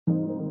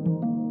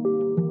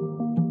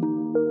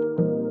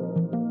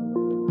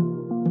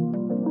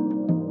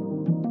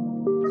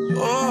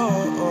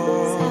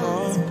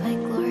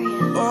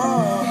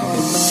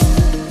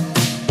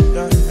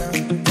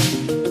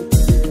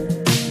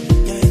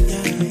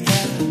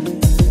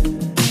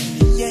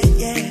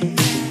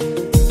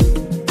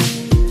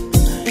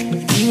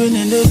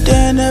the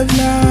den of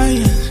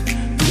lions,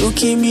 you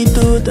keep me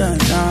through the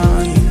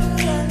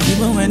night.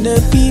 Even when the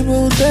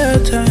people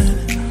turn,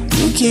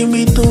 you keep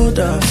me through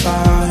the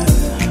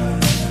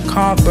fire.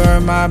 Can't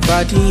burn my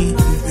body.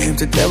 If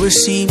the devil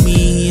see me,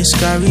 he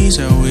scurries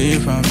away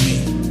from me.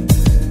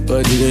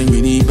 But it ain't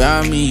really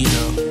about me,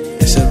 though.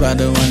 It's about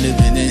the one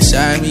living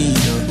inside me,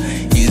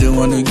 though. He's the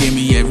one who gave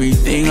me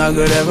everything I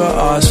could ever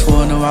ask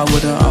for. No, I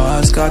wouldn't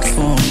ask God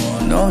for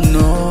more. No,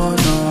 no,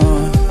 no.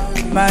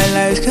 My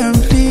life's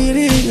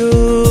completely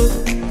yours.